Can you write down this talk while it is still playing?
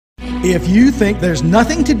If you think there's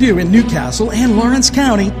nothing to do in Newcastle and Lawrence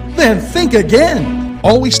County, then think again.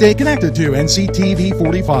 Always stay connected to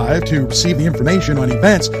NCTV45 to receive the information on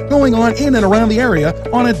events going on in and around the area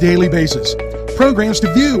on a daily basis. Programs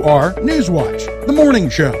to view are NewsWatch, The Morning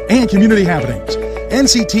Show, and Community Happenings.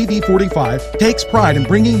 NCTV45 takes pride in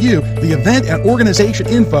bringing you the event and organization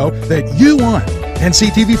info that you want.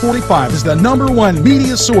 NCTV45 is the #1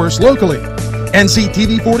 media source locally.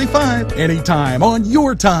 NCTV45, anytime on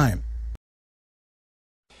your time.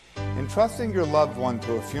 Entrusting your loved one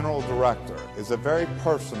to a funeral director is a very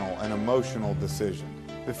personal and emotional decision.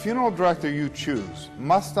 The funeral director you choose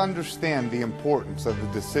must understand the importance of the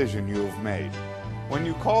decision you have made. When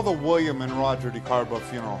you call the William and Roger DeCarbo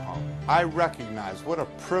Funeral Home, I recognize what a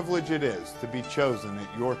privilege it is to be chosen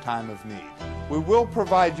at your time of need. We will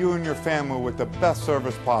provide you and your family with the best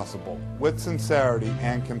service possible, with sincerity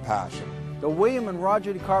and compassion. The William and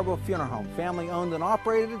Roger DeCarbo Funeral Home, family owned and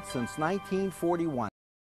operated since 1941.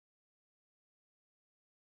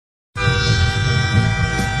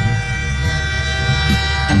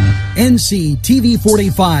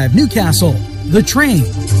 NCTV45 Newcastle, The Train.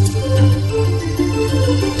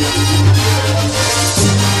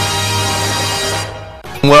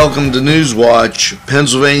 Welcome to NewsWatch.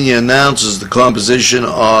 Pennsylvania announces the composition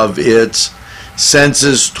of its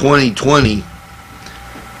Census 2020,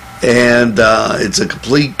 and it's a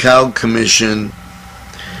complete count commission.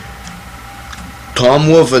 Tom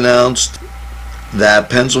Wolf announced that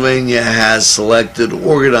Pennsylvania has selected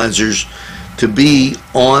organizers to be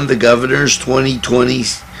on the Governor's 2020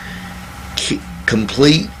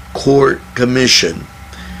 Complete Court Commission.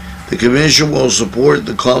 The Commission will support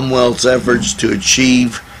the Commonwealth's efforts to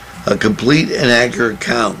achieve a complete and accurate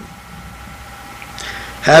count.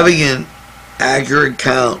 Having an accurate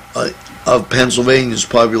count of Pennsylvania's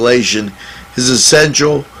population is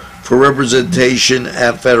essential for representation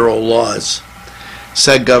at federal laws,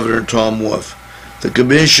 said Governor Tom Wolf. The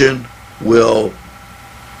Commission will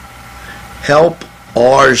help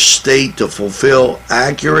our state to fulfill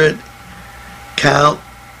accurate count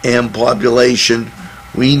and population.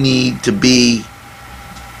 We need to be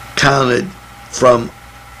counted from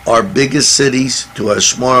our biggest cities to our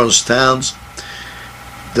smallest towns.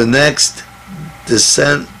 The next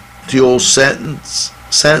decennial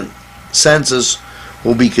census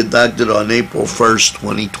will be conducted on April 1st,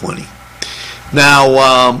 2020.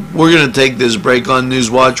 Now, we're going to take this break on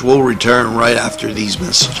NewsWatch. We'll return right after these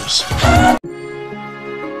messages. At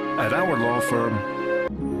our law firm,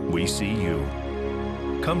 we see you.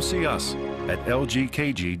 Come see us at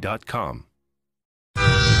lgkg.com.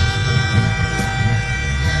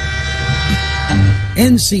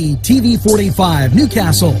 NCTV45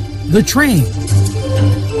 Newcastle, The Train.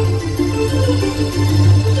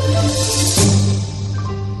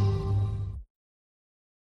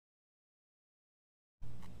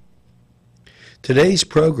 Today's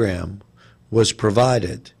program was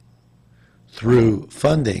provided through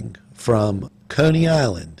funding from Coney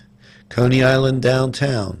Island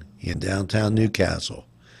downtown in downtown Newcastle,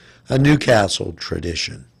 a Newcastle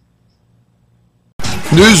tradition.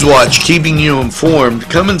 NewsWatch, keeping you informed.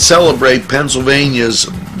 Come and celebrate Pennsylvania's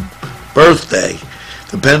birthday.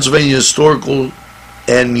 The Pennsylvania Historical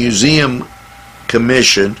and Museum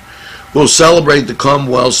Commission will celebrate the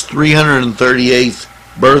Commonwealth's 338th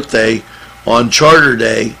birthday on Charter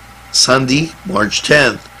Day, Sunday, March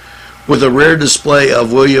 10th, with a rare display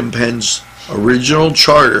of William Penn's original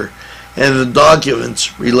charter and the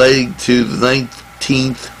documents relating to the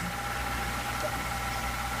 19th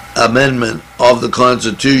Amendment of the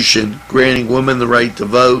Constitution, granting women the right to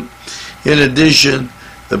vote. In addition,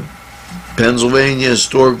 the Pennsylvania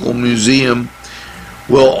Historical Museum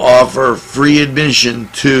will offer free admission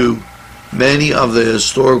to many of the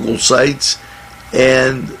historical sites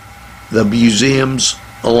and the museums,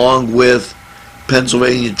 along with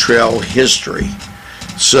Pennsylvania Trail history.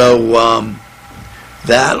 So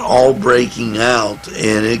that all breaking out,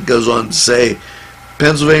 and it goes on to say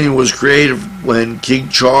Pennsylvania was created when King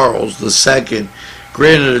Charles II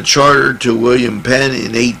granted a charter to William Penn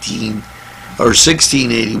in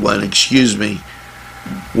 1681.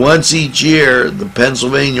 Once each year, the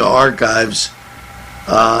Pennsylvania archives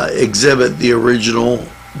exhibit the original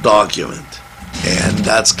document, and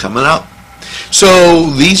that's coming up. So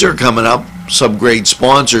these are coming up, some great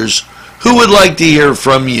sponsors. Who would like to hear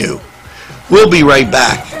from you? We'll be right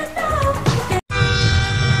back.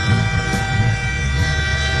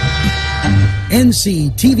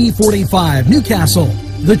 NCTV45 Newcastle,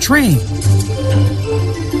 The Train.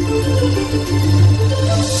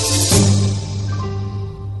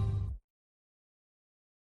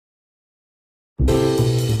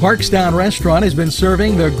 Parkstown Restaurant has been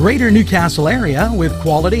serving the greater Newcastle area with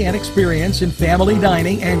quality and experience in family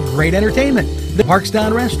dining and great entertainment. The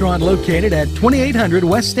Parkstown Restaurant, located at 2800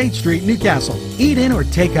 West State Street, Newcastle. Eat in or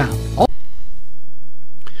take out.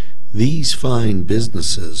 These fine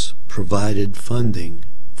businesses provided funding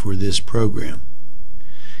for this program.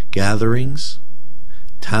 Gatherings,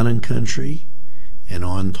 Town and Country, and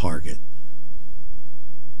On Target.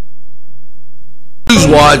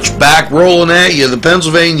 NewsWatch back rolling at you. The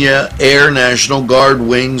Pennsylvania Air National Guard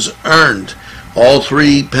wings earned. All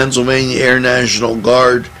three Pennsylvania Air National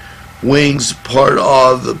Guard wings, part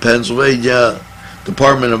of the Pennsylvania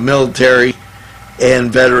Department of Military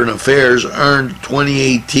and Veteran Affairs, earned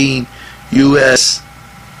 2018 U.S.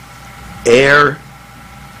 Air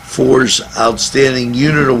Force Outstanding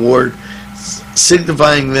Unit Award,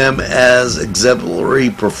 signifying them as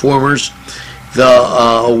exemplary performers.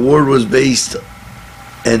 The award was based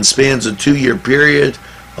and spans a 2-year period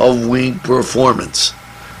of wing performance.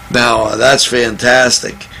 Now, that's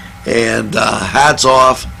fantastic, and hats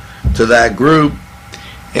off to that group.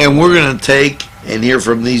 And we're going to take and hear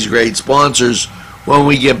from these great sponsors when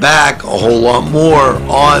we get back. A whole lot more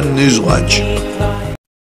on NewsWatch.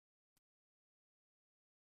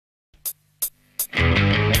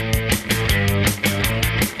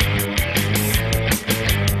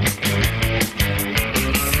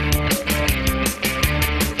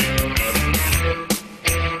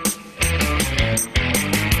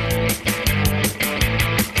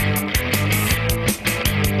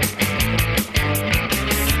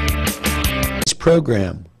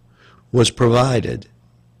 Program was provided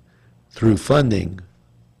through funding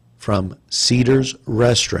from Cedars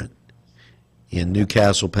Restaurant in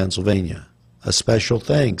Newcastle, Pennsylvania. A special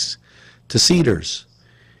thanks to Cedars,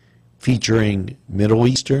 featuring Middle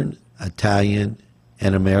Eastern, Italian,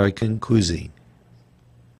 and American cuisine.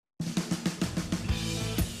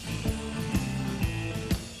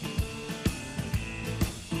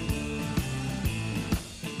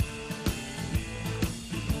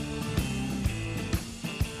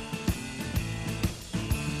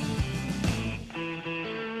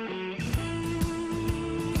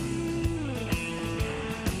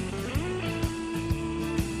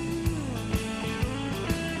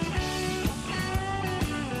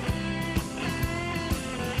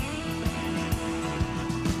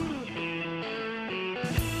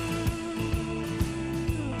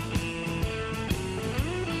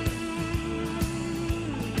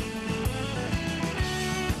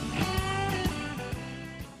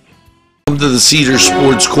 To the Cedars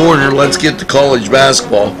Sports Corner. Let's get to college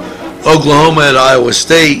basketball. Oklahoma at Iowa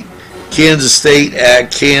State, Kansas State at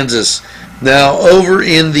Kansas. Now over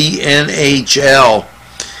in the NHL,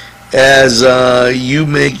 as you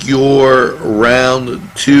make your round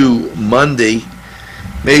to Monday,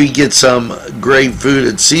 maybe get some great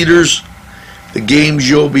food at Cedars. The games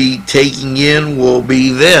you'll be taking in will be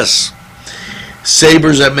this: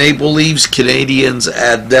 Sabres at Maple Leafs, Canadians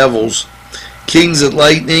at Devils. Kings at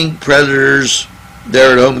Lightning, Predators,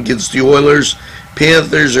 they're at home against the Oilers.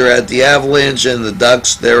 Panthers are at the Avalanche, and the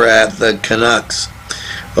Ducks, they're at the Canucks.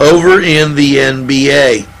 Over in the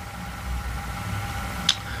NBA,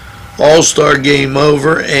 All-Star game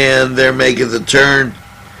over, and they're making the turn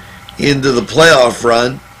into the playoff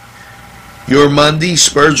run. Your Monday,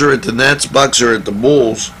 Spurs are at the Nets, Bucks are at the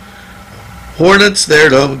Bulls. Hornets, they're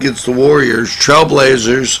at home against the Warriors.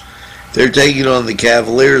 Trailblazers, they're taking on the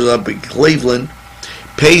Cavaliers up in Cleveland.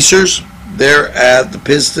 Pacers, they're at the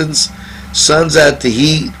Pistons. Suns at the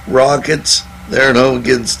Heat. Rockets, they're at home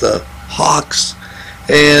against the Hawks.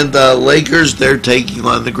 And Lakers, they're taking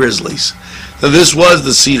on the Grizzlies. Now, this was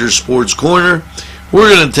the Cedars Sports Corner.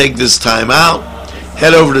 We're going to take this time out,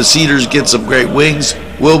 head over to Cedars, get some great wings.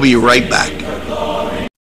 We'll be right back.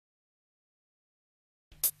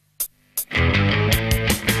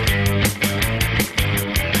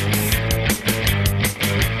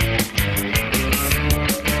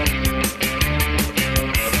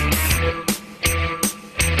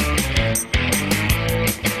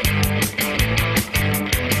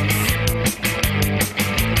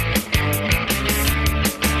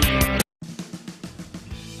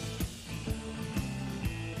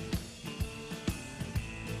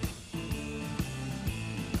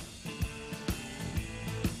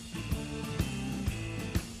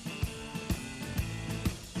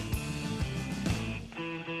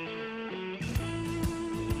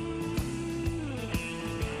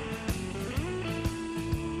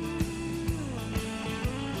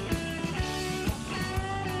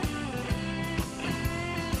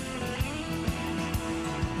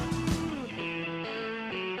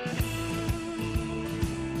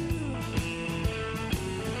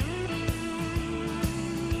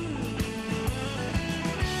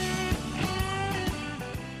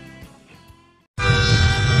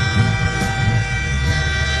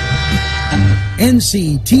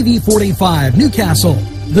 NCTV45 Newcastle,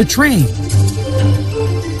 The Train.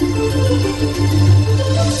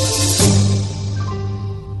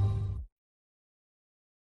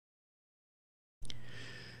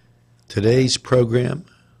 Today's program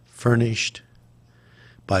furnished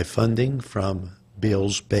by funding from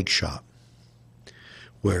Bill's Bake Shop,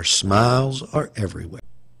 where smiles are everywhere.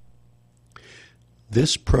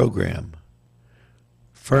 This program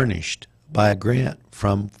furnished by a grant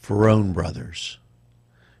from Ferrone Brothers,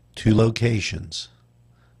 2 locations,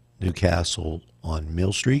 Newcastle on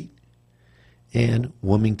Mill Street and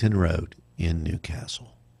Wilmington Road in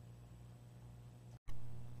Newcastle.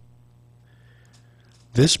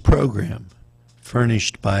 This program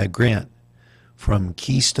furnished by a grant from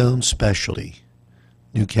Keystone Specialty,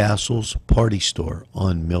 Newcastle's party store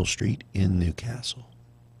on Mill Street in Newcastle.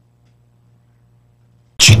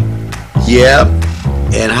 Yep,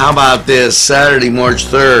 and how about this? Saturday, March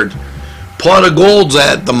 3rd, pot of gold's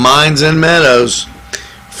at the Mines and Meadows.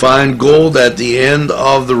 Find gold at the end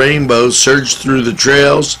of the rainbow. Search through the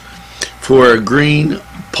trails for a green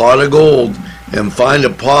pot of gold and find a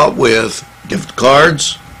pot with gift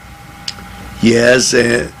cards, yes,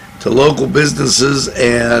 and to local businesses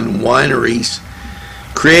and wineries.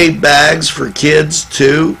 Create bags for kids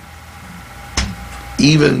too.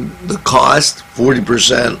 Even the cost,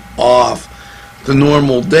 40% off the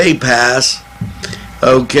normal day pass.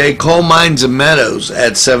 Okay, call Mines and Meadows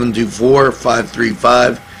at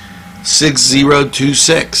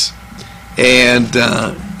 724-535-6026 and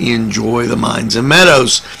enjoy the Mines and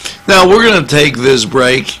Meadows. Now we're going to take this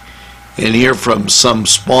break and hear from some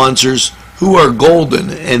sponsors who are golden,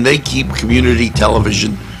 and they keep community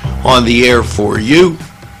television on the air for you.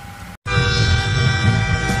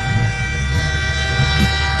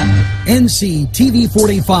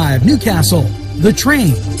 NCTV45 Newcastle, The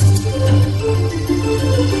Train.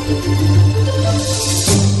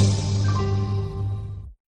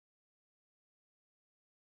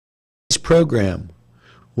 This program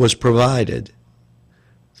was provided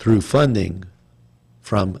through funding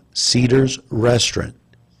from Cedars Restaurant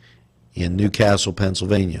in Newcastle,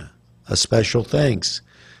 Pennsylvania. A special thanks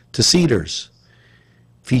to Cedars,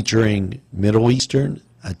 featuring Middle Eastern,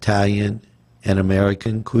 Italian, and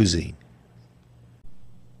American cuisine.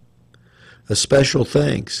 A special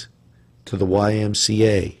thanks to the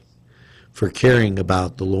YMCA for caring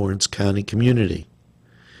about the Lawrence County community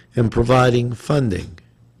and providing funding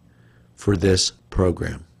for this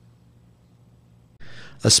program.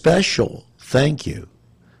 A special thank you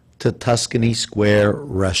to Tuscany Square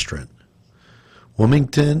Restaurant,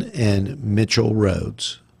 Wilmington and Mitchell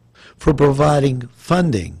Roads, for providing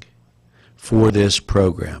funding for this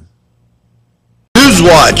program.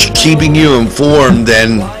 NewsWatch, keeping you informed,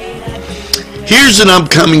 and here's an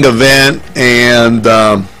upcoming event, and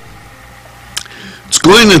it's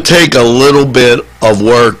going to take a little bit of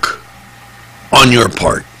work on your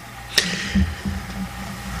part.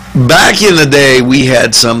 Back in the day, we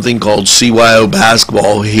had something called CYO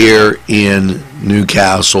basketball here in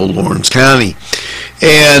Newcastle, Lawrence County,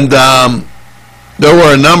 and there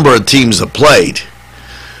were a number of teams that played.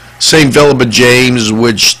 St. Philip of James,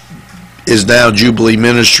 which is now Jubilee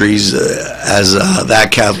Ministries, as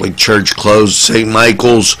that Catholic church closed. St.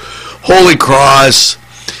 Michael's, Holy Cross,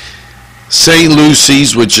 St.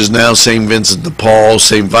 Lucy's, which is now St. Vincent de Paul,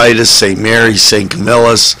 St. Vitus, St. Mary's, St.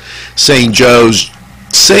 Camillus, St. Joe's,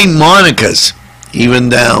 St. Monica's, even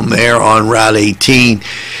down there on Route 18,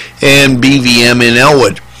 and BVM in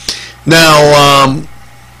Elwood. Now,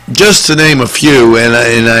 just to name a few, and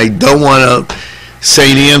I don't want to,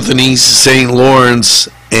 St. Anthony's, St. Lawrence,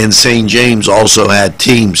 and St. James also had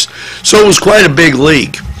teams. So it was quite a big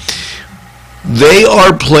league. They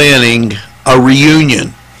are planning a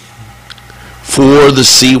reunion for the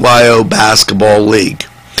CYO Basketball League.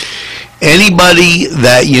 Anybody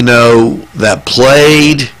that you know that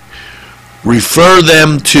played, refer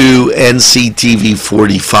them to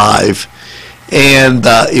NCTV45, and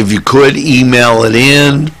if you could, email it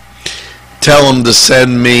in. Tell them to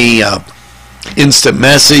send me an instant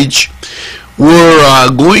message. We're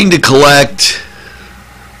going to collect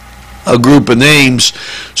a group of names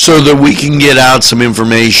so that we can get out some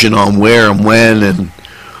information on where and when and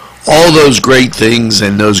all those great things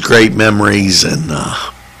and those great memories, and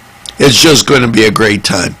it's just going to be a great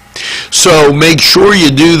time. So make sure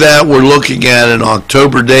you do that. We're looking at an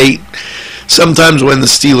October date, sometimes when the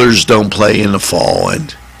Steelers don't play in the fall,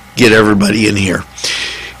 and get everybody in here.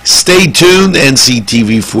 Stay tuned.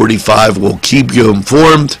 NCTV45 will keep you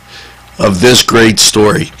informed of this great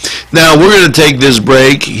story. Now, we're going to take this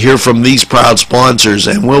break, hear from these proud sponsors,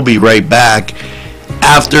 and we'll be right back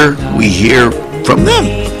after we hear from them.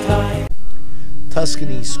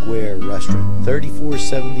 Tuscany Square Restaurant,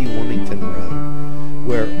 3470 Wilmington Road,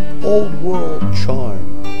 where old world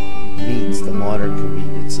charm meets the modern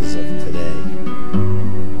conveniences of today.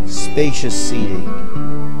 Spacious seating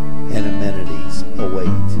and amenities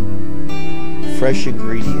await. Fresh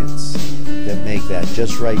ingredients that make that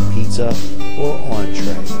just right pizza or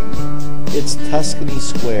entree. It's Tuscany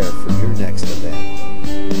Square for your next event.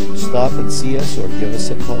 Stop and see us or give us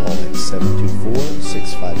a call at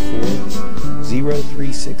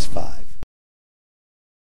 724-654-0365.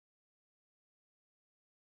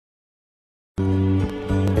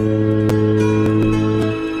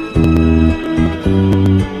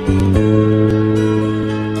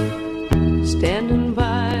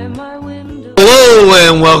 Hello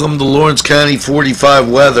and welcome to Lawrence County 45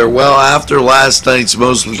 weather. Well, after last night's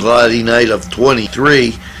mostly cloudy night of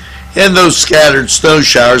 23 and those scattered snow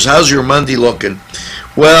showers, how's your Monday looking?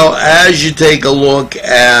 Well, as you take a look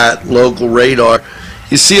at local radar,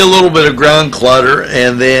 you see a little bit of ground clutter,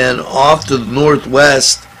 and then off to the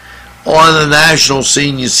northwest on the national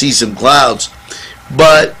scene you see some clouds,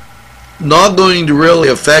 but not going to really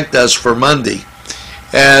affect us for Monday.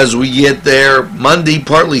 As we get there, Monday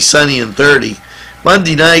partly sunny and 30.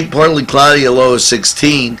 Monday night partly cloudy, a low of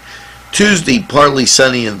 16. Tuesday partly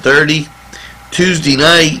sunny and 30. Tuesday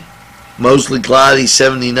night mostly cloudy,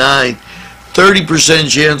 79. 30%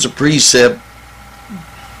 chance of precip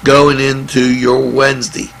going into your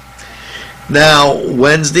Wednesday. Now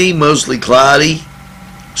Wednesday mostly cloudy,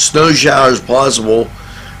 snow showers possible,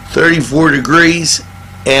 34 degrees,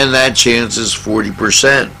 and that chance is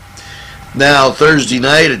 40%. Now Thursday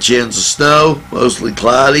night, a chance of snow, mostly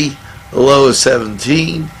cloudy, a low of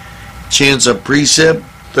 17, chance of precip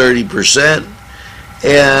 30%,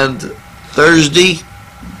 and Thursday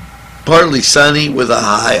partly sunny with a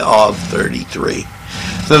high of 33.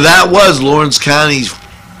 So that was Lawrence County's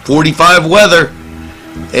 45 weather,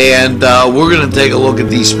 and we're going to take a look at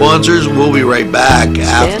these sponsors. We'll be right back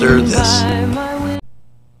after this.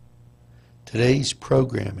 Today's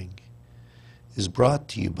programming is brought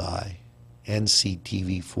to you by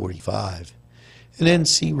NCTV45 and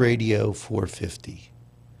NC Radio 450,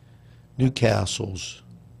 Newcastle's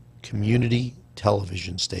community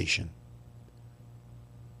television station.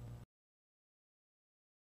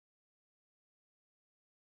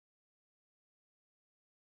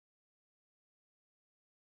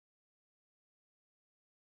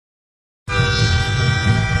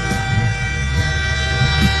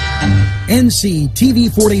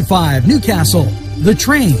 NCTV45 Newcastle, The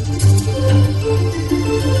Train.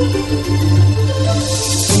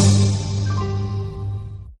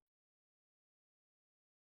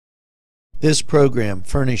 This program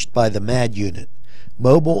furnished by the MAD Unit,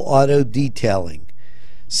 Mobile Auto Detailing.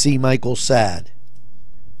 See Michael Sad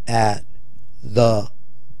at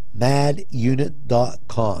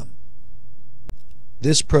themadunit.com.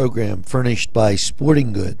 This program furnished by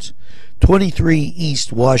Sporting Goods, 23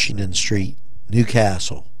 East Washington Street,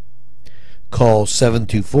 Newcastle. Call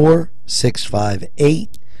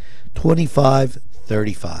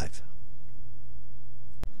 724-658-2535.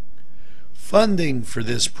 Funding for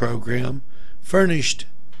this program furnished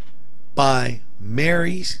by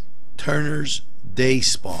Mary's Turner's Day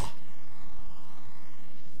Spa,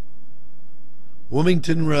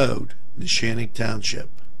 Wilmington Road, Neshannock Township,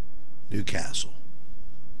 Newcastle.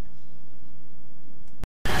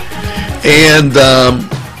 And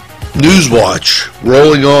NewsWatch,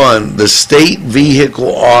 rolling on. The state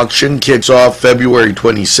vehicle auction kicks off February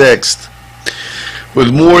 26th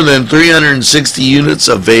with more than 360 units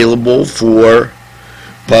available for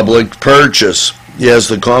public purchase. Yes,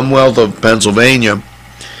 the Commonwealth of Pennsylvania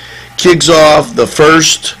kicks off the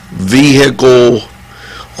first vehicle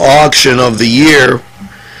auction of the year.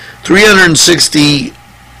 360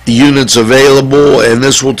 units available, and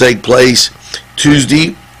this will take place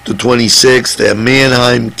Tuesday the 26th at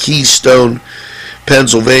Manheim Keystone,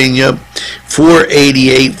 Pennsylvania,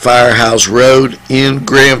 488 Firehouse Road in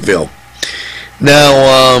Grantville.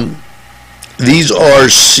 Now, these are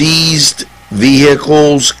seized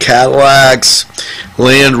vehicles, Cadillacs,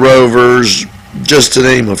 Land Rovers, just to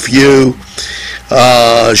name a few,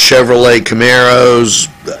 Chevrolet Camaros,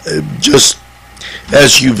 just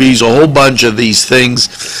SUVs, a whole bunch of these things,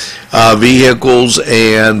 vehicles,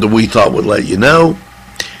 and we thought we'd let you know,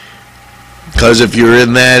 because if you're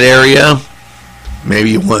in that area,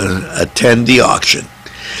 maybe you want to attend the auction.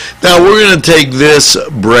 Now we're going to take this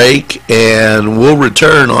break, and we'll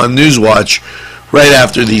return on NewsWatch right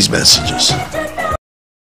after these messages.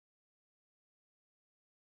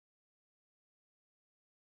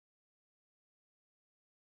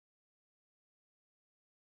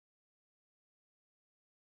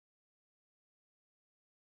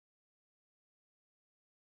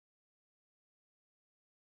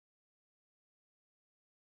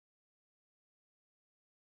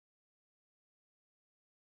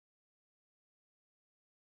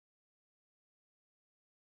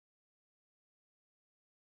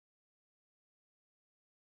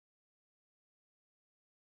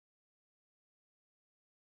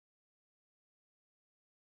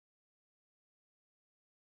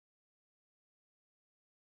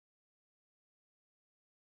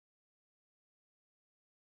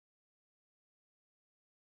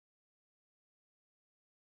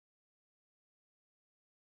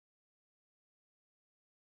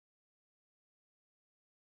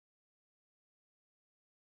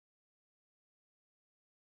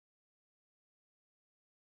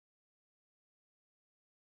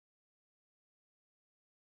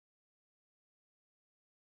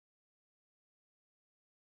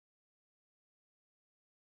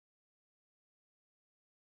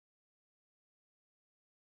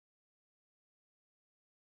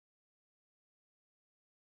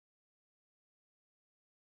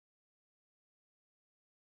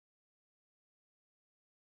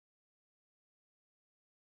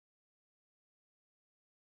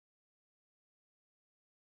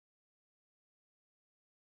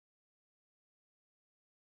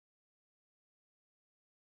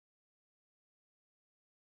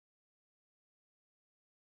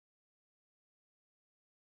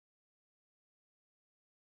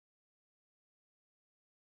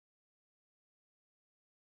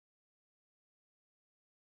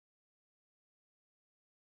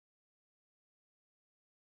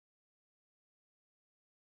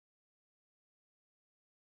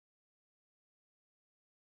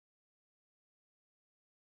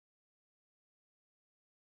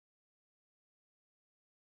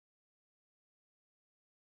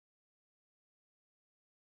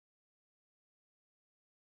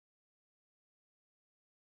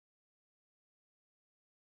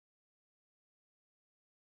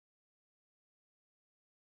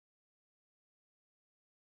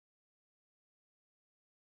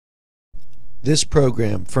 This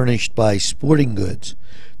program furnished by Sporting Goods,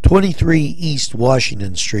 23 East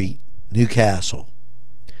Washington Street, Newcastle.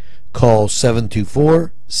 Call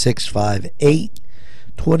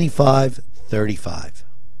 724-658-2535.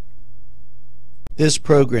 This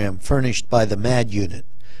program furnished by the MAD Unit,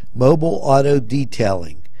 Mobile Auto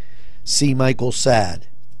Detailing. See Michael Sad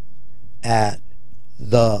at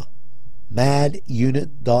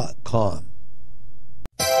themadyunit.com.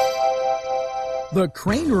 The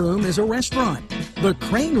Crane Room is a restaurant. The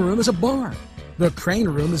Crane Room is a bar. The Crane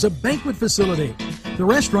Room is a banquet facility. The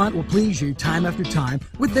restaurant will please you time after time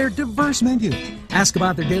with their diverse menu. Ask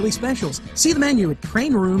about their daily specials. See the menu at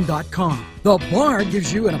craneroom.com. The bar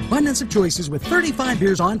gives you an abundance of choices with 35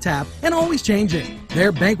 beers on tap and always changing.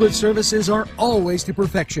 Their banquet services are always to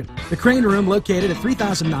perfection. The Crane Room, located at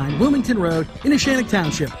 3009 Wilmington Road in Neshannock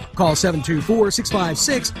Township. Call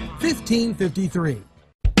 724-656-1553.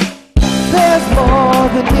 There's more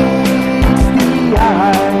than meets the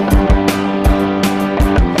eye.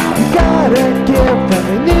 You gotta give them a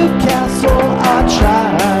Newcastle a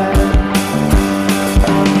try.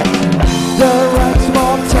 The right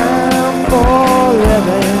small town for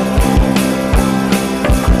living.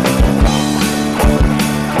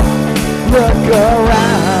 Look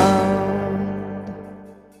around.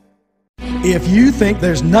 If you think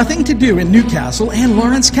there's nothing to do in Newcastle and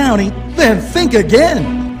Lawrence County, then think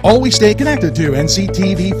again. Always stay connected to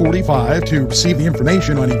NCTV45 to receive the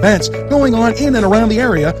information on events going on in and around the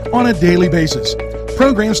area on a daily basis.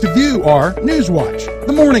 Programs to view are NewsWatch,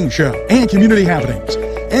 The Morning Show, and Community Happenings.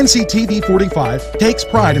 NCTV45 takes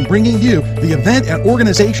pride in bringing you the event and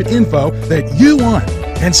organization info that you want.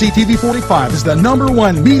 NCTV45 is the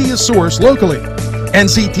 #1 media source locally.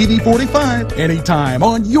 NCTV45, anytime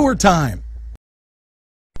on your time.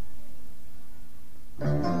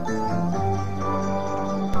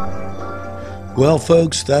 Well,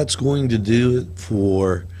 folks, that's going to do it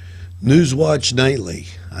for NewsWatch Nightly.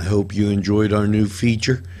 I hope you enjoyed our new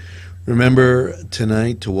feature. Remember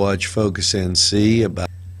tonight to watch Focus NC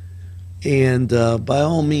and by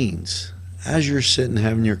all means, as you're sitting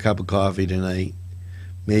having your cup of coffee tonight,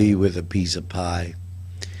 maybe with a piece of pie,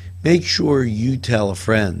 make sure you tell a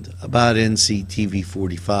friend about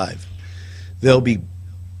NCTV45. They'll be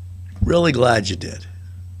really glad you did.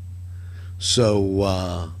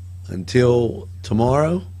 So until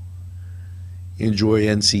tomorrow, enjoy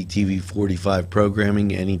NCTV45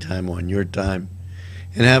 programming anytime on your time,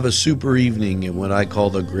 and have a super evening in what I call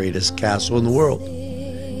the greatest castle in the world,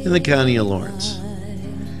 in the county of Lawrence.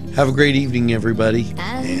 Have a great evening, everybody,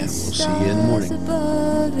 and we'll see you in the morning.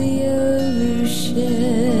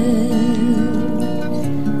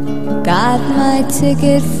 Got my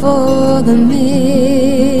ticket for the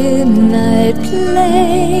midnight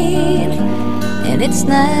plane, and it's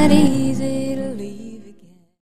not easy.